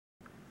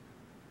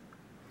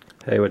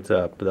Hey, what's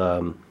up? I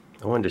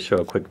wanted to show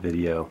a quick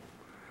video.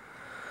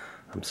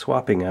 I'm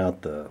swapping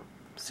out the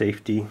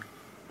safety,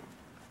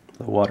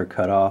 the water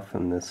cutoff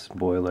in this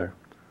boiler.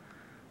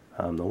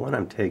 The one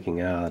I'm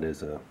taking out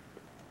is a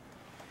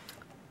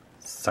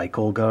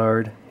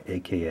Cyclegard,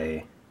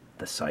 aka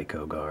the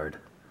Cyclegard.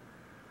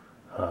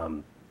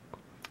 And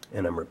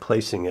I'm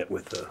replacing it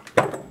with a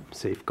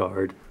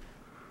Safgard.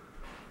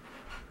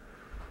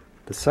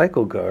 The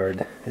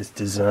Cyclegard is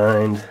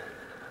designed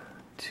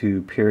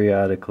to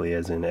periodically,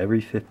 as in every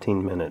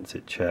 15 minutes,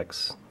 it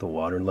checks the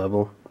water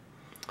level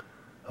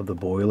of the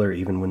boiler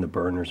even when the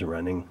burner's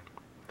running.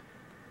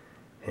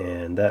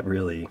 And that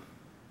really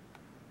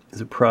is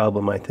a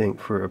problem, I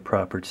think, for a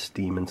proper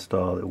steam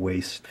install. It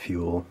wastes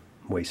fuel,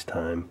 wastes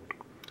time.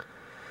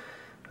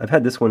 I've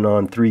had this one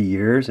on 3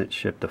 years. It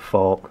shipped a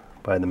fault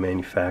by the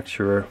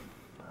manufacturer,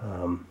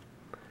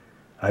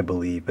 I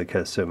believe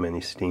because so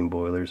many steam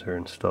boilers are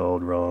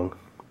installed wrong.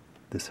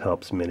 This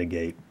helps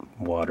mitigate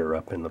water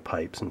up in the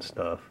pipes and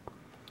stuff.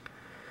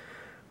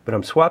 But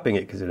I'm swapping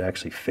it because it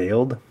actually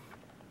failed.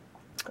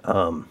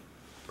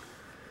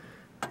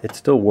 It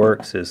still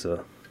works as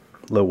a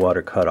low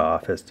water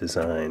cutoff as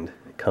designed.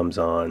 It comes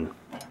on,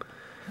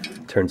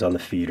 turns on the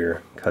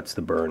feeder, cuts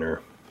the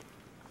burner,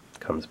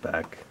 comes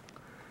back.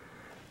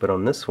 But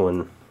on this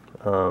one,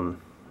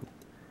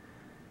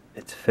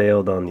 it's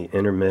failed on the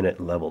intermittent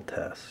level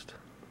test.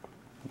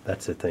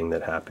 That's the thing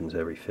that happens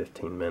every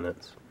 15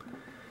 minutes.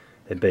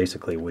 It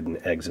basically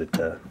wouldn't exit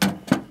the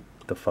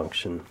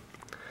function.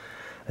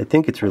 I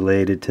think it's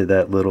related to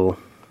that little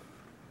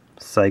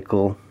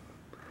cycle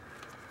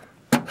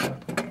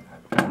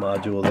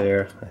module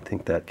there. I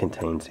think that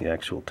contains the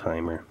actual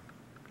timer.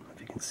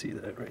 If you can see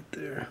that right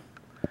there.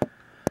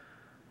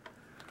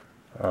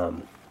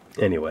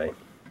 Anyway,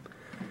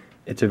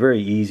 it's a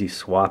very easy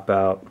swap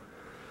out.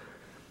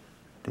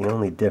 The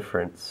only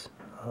difference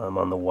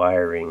on the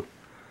wiring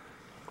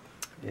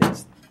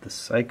is the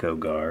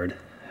Cyclegard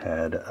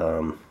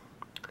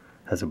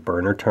has a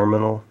burner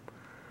terminal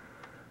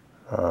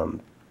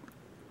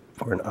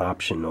for an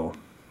optional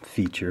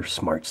feature,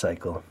 Smart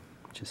Cycle,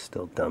 which is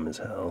still dumb as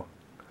hell.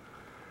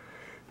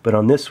 But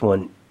on this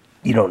one,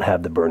 you don't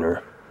have the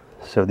burner.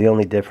 So the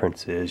only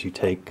difference is you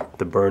take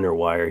the burner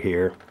wire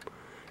here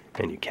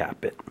and you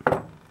cap it.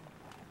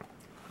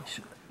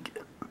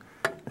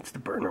 It's the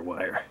burner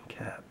wire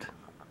capped.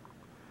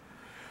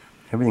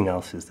 Everything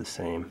else is the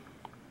same.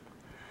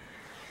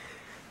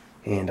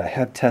 And I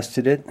have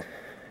tested it.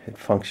 It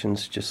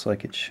functions just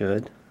like it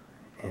should.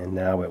 And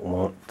now it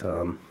won't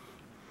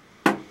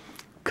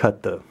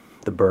cut the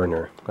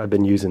burner. I've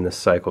been using this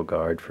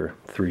Cyclegard for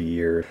 3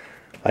 years.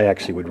 I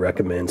actually would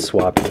recommend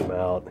swapping them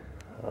out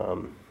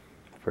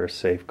for a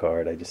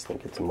Safgard. I just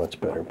think it's a much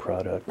better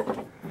product.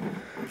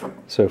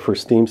 So for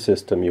steam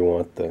system, you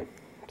want the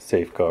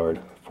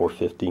Safgard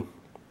 450.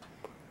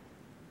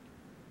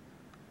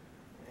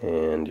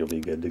 And you'll be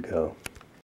good to go.